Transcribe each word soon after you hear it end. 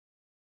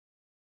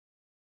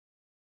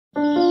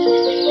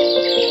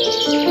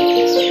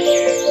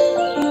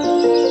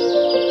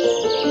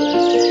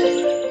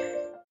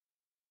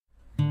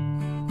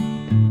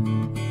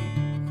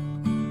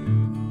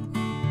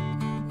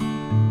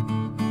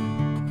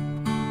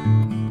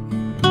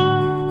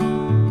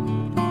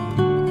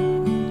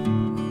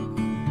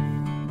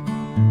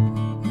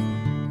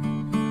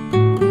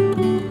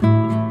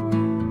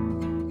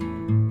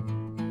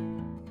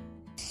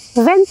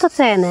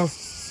Ventotene,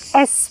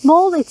 a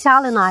small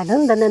Italian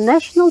island and a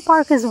national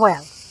park as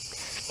well.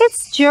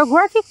 It's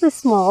geographically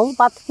small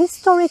but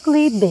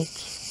historically big.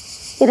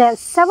 It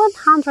has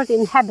 700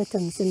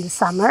 inhabitants in the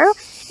summer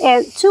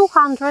and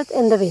 200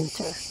 in the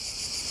winter.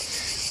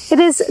 It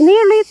is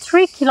nearly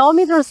 3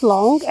 kilometers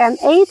long and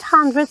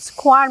 800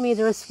 square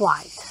meters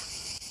wide.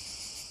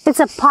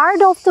 It's a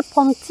part of the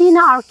Pontine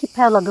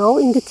archipelago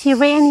in the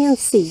Tyrrhenian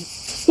Sea.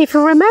 If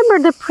you remember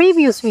the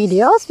previous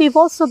videos, we've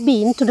also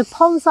been to the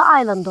Ponza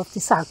island of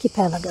this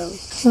archipelago.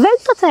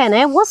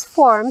 Ventotene was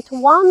formed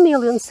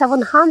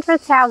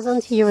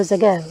 1,700,000 years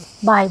ago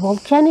by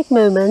volcanic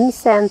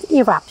movements and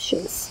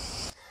eruptions.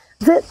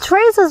 The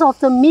traces of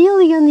the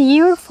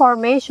million-year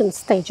formation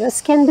stages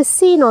can be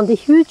seen on the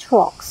huge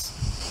rocks.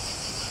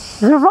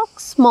 The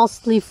rocks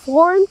mostly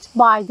formed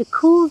by the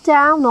cool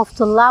down of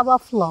the lava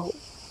flow.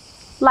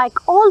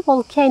 Like all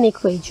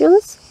volcanic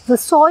regions, the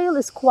soil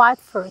is quite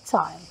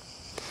fertile.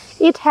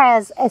 It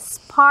has a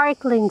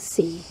sparkling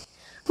sea.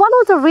 One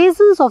of the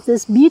reasons of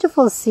this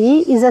beautiful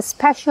sea is a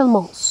special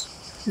moss.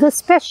 The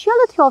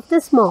speciality of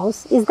this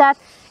moss is that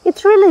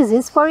it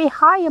releases very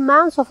high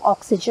amounts of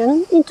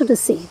oxygen into the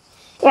sea,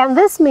 and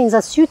this means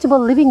a suitable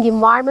living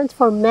environment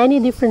for many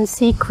different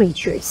sea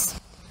creatures.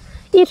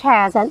 It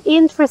has an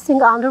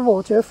interesting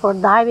underwater for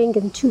diving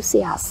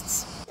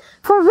enthusiasts.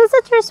 For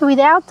visitors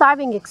without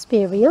diving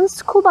experience,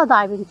 scuba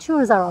diving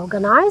tours are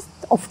organized,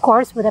 of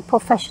course with a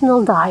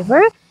professional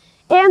diver,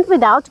 and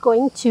without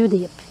going too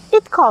deep.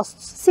 It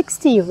costs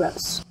 60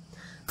 euros.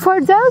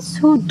 For those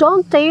who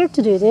don't dare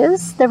to do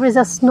this, there is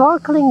a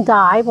snorkeling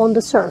dive on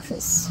the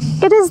surface.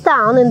 It is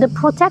done in the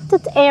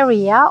protected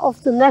area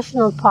of the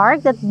national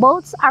park that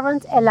boats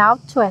aren't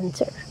allowed to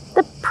enter.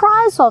 The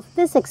price of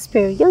this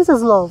experience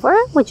is lower,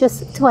 which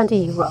is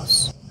 20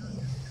 euros.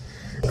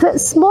 The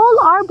small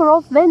harbor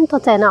of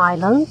Ventotene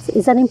Island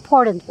is an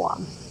important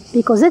one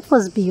because it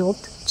was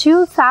built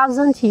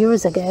 2,000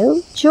 years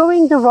ago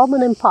during the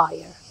Roman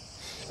Empire.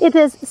 It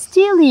is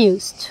still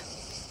used.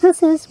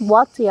 This is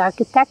what the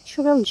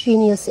architectural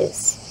genius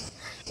is.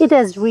 It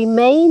has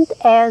remained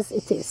as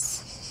it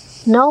is.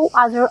 No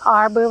other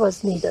harbor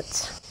was needed.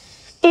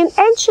 In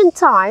ancient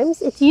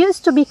times, it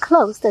used to be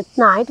closed at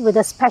night with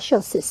a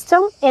special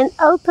system and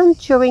opened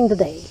during the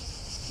day.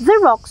 The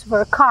rocks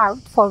were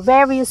carved for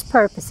various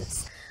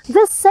purposes.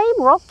 This same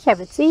rock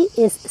cavity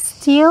is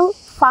still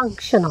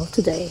functional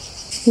today,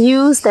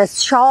 used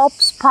as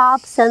shops,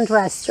 pubs, and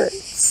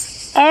restaurants.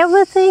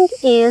 Everything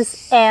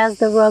is as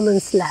the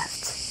Romans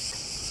left,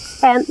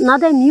 and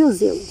not a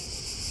museum.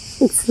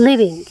 It's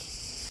living.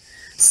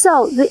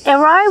 So the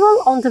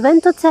arrival on the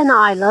Ventotene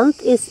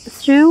Island is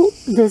through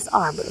this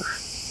harbor.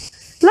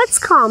 Let's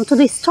come to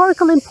the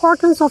historical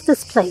importance of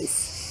this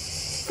place.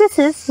 This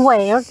is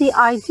where the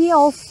idea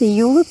of the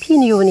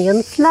European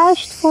Union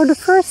flashed for the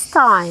first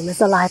time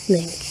as a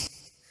lightning.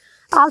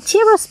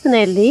 Altiero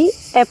Spinelli,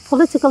 a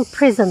political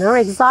prisoner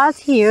exiled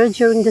here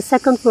during the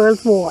Second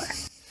World War.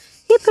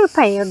 He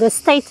prepared a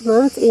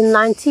statement in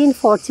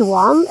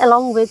 1941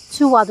 along with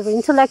two other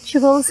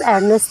intellectuals,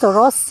 Ernesto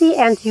Rossi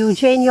and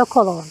Eugenio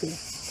Colorni.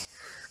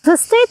 The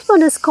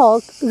statement is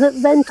called the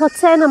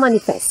Ventotene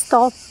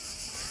Manifesto.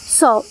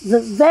 So,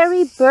 the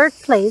very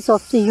birthplace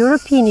of the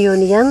European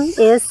Union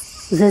is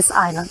this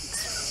island.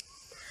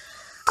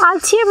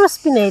 Altiero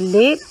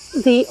Spinelli,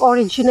 the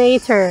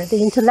originator,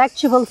 the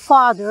intellectual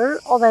father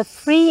of a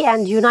free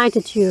and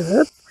united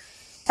Europe,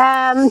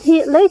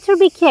 he later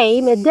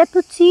became a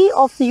deputy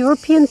of the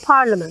European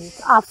Parliament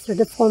after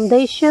the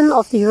foundation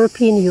of the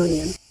European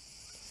Union.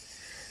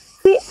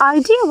 The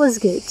idea was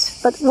good,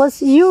 but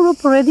was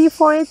Europe ready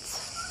for it?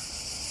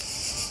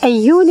 A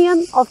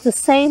union of the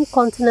same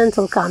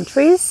continental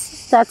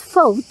countries that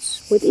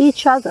fought with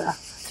each other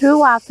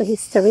throughout the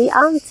history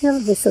until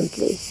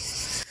recently.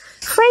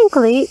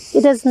 Frankly,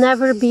 it has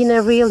never been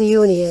a real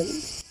union.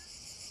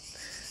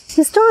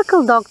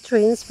 Historical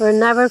doctrines were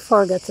never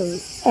forgotten.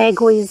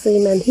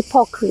 Egoism and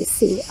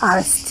hypocrisy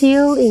are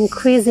still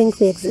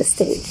increasingly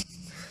existing.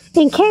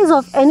 In case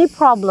of any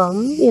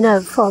problem,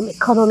 from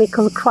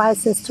economical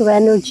crisis to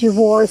energy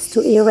wars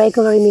to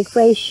irregular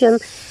immigration,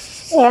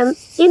 and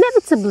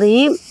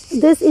inevitably,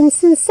 this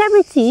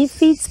insincerity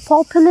feeds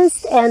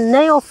populist and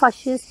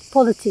neo-fascist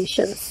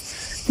politicians.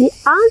 The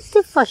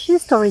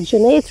anti-fascist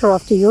originator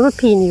of the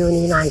European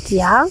Union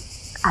idea,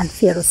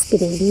 Altiero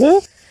Spinelli,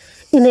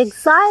 in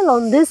exile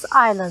on this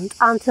island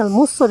until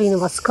Mussolini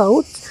was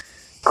caught,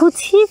 could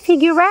he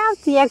figure out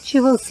the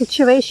actual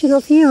situation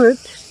of Europe?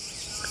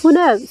 Who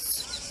knows?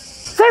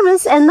 There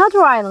is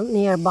another island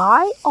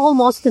nearby,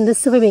 almost in the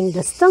swimming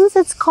distance.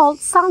 It's called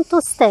Santo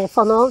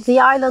Stefano, the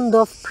island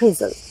of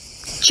prison.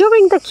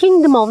 During the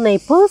Kingdom of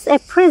Naples, a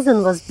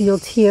prison was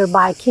built here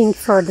by King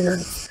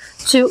Ferdinand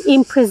to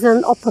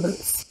imprison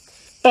opponents.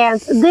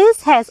 And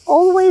this has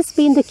always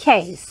been the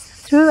case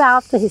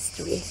throughout the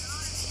history.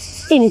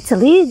 In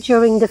Italy,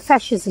 during the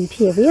fascism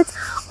period,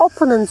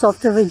 opponents of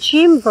the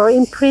regime were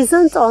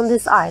imprisoned on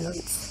these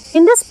islands.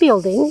 In this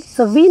building,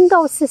 the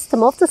window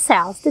system of the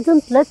cells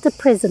didn't let the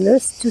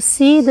prisoners to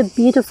see the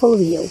beautiful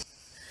view.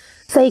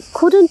 They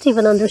couldn't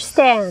even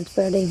understand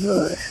where they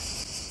were.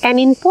 An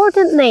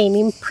important name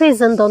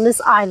imprisoned on this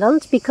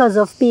island because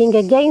of being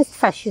against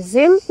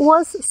fascism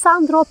was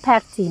Sandro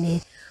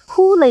Pertini,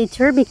 who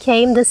later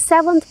became the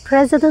 7th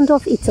president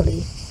of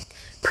Italy.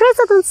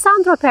 President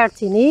Sandro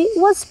Pertini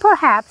was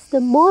perhaps the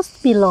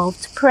most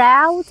beloved,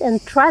 proud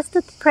and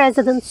trusted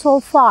president so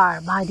far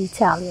by the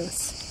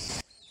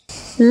Italians.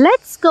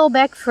 Let's go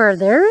back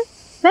further.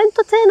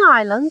 Ventotene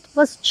Island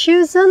was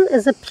chosen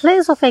as a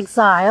place of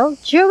exile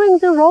during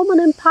the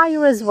Roman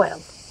Empire as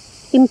well.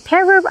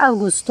 Emperor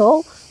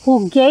Augusto,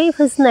 who gave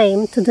his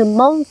name to the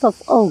month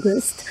of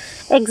August,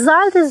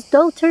 exiled his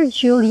daughter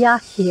Julia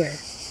here.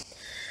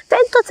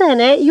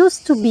 Ventotene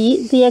used to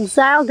be the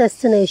exile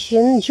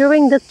destination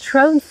during the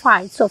throne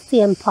fights of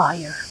the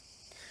empire.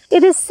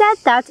 It is said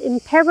that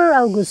Emperor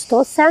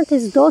Augusto sent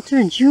his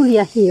daughter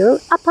Julia here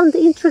upon the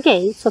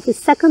intrigues of his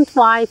second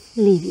wife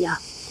Livia.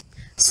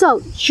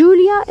 So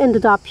Julia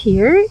ended up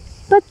here,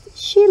 but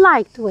she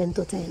liked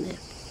Ventotene.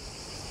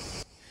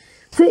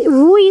 The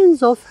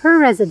ruins of her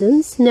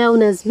residence,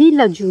 known as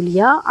Villa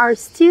Giulia, are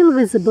still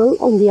visible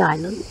on the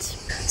island.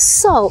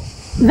 So,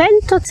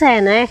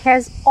 Ventotene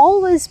has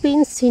always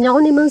been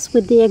synonymous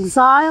with the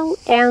exile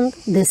and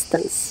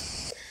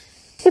distance.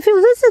 If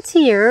you visit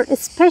here,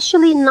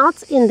 especially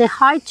not in the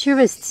high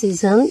tourist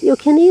season, you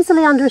can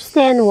easily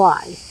understand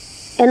why.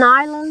 An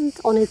island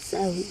on its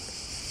own,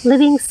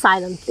 living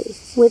silently,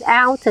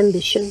 without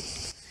ambition.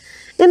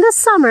 In the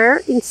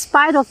summer, in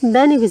spite of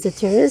many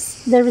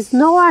visitors, there is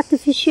no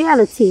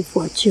artificiality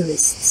for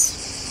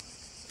tourists.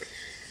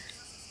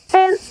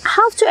 And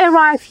how to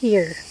arrive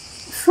here?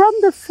 From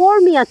the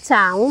Formia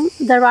town,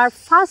 there are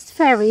fast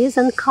ferries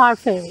and car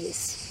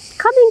ferries.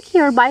 Coming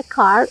here by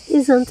car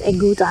isn't a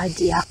good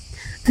idea.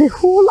 The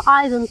whole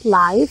island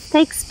life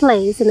takes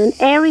place in an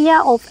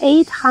area of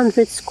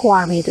 800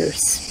 square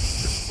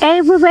meters.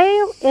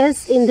 Everywhere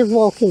is in the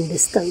walking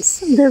distance.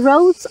 The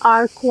roads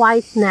are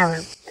quite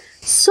narrow.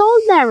 So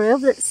narrow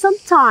that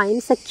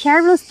sometimes a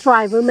careless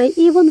driver may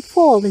even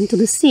fall into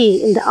the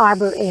sea in the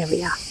harbor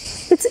area.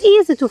 It's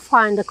easy to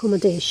find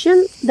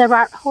accommodation. There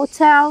are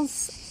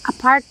hotels,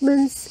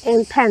 apartments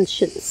and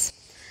pensions.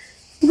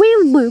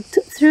 We've booked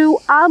through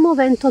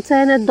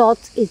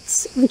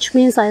amoventotene.it, which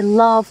means I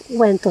love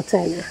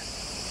Ventotene.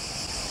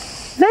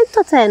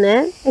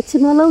 Ventotene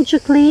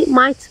etymologically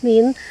might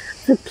mean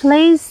the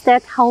place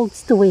that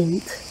holds the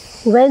wind.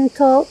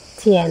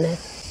 Ventotiene.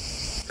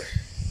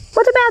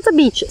 What about the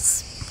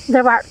beaches?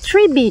 There are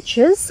 3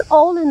 beaches,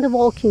 all in the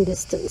walking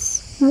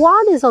distance.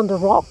 One is on the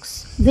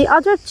rocks, the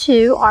other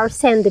 2 are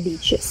sandy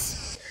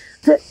beaches.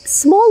 The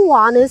small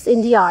one is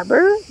in the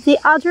harbor, the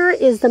other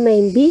is the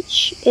main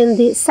beach in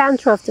the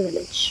center of the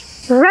village.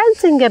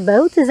 Renting a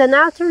boat is an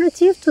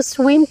alternative to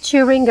swim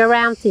touring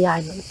around the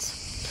island.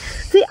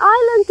 The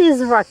island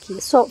is rocky,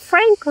 so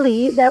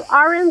frankly there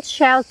aren't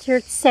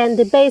sheltered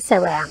sandy bays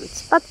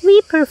around, but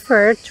we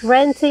preferred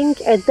renting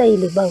a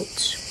daily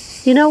boat.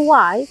 You know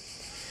why?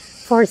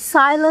 For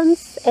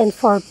silence and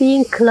for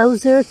being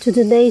closer to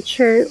the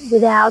nature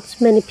without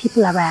many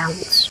people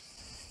around.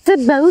 The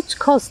boat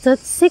costed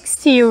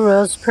 60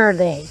 euros per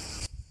day.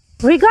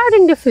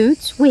 Regarding the food,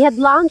 we had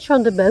lunch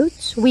on the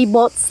boat. We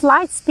bought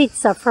sliced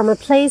pizza from a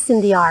place in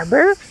the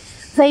harbor.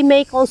 They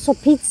make also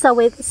pizza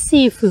with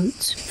seafood.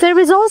 There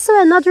is also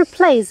another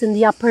place in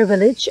the upper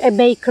village, a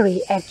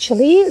bakery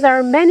actually. There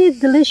are many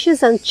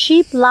delicious and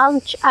cheap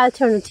lunch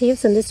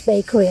alternatives in this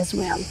bakery as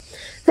well.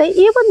 They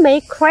even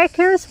make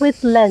crackers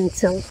with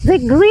lentil. The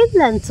green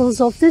lentils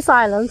of this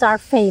island are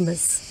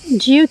famous.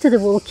 Due to the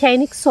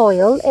volcanic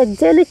soil, a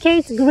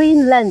delicate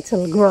green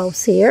lentil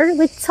grows here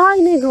with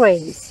tiny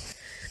grains.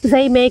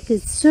 They make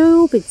its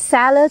soup, its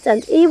salad,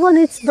 and even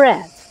its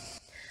bread.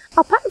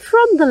 Apart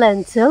from the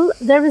lentil,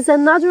 there is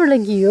another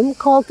legume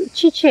called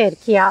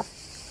cicerchia.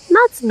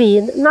 Not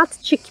bean, not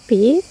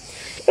chickpea.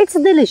 It's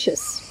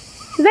delicious.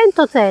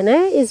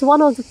 Ventotene is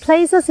one of the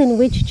places in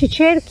which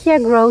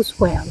cicerchia grows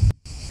well.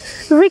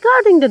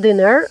 Regarding the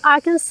dinner,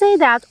 I can say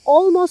that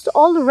almost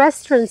all the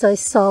restaurants I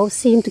saw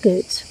seemed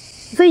good.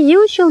 The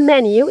usual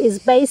menu is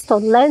based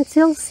on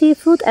lentil,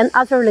 seafood and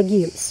other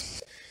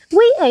legumes.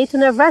 We ate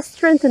in a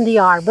restaurant in the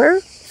harbor,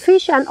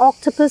 fish and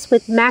octopus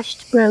with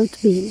mashed broad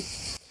bean.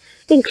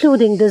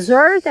 Including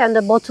dessert and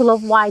a bottle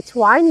of white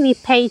wine, we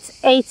paid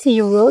 80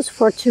 euros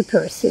for 2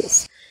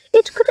 persons.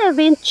 It could have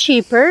been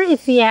cheaper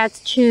if we had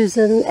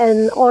chosen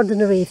an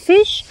ordinary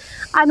fish.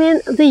 I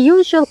mean, the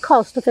usual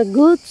cost of a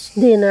good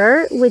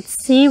dinner with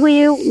sea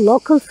view,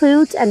 local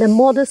food and a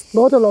modest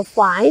bottle of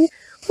wine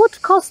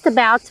would cost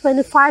about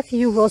 25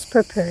 euros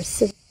per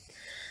person.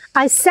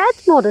 I said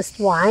modest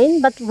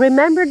wine, but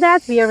remember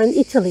that we are in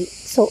Italy,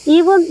 so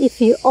even if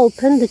you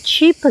open the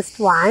cheapest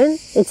wine,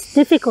 it's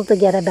difficult to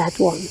get a bad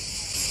one.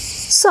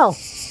 So,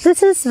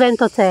 this is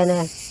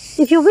Ventotene.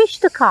 If you wish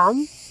to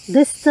come,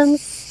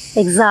 distance,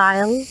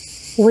 exile,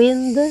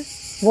 wind,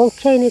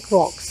 volcanic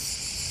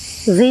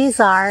rocks. These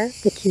are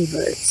the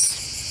keywords.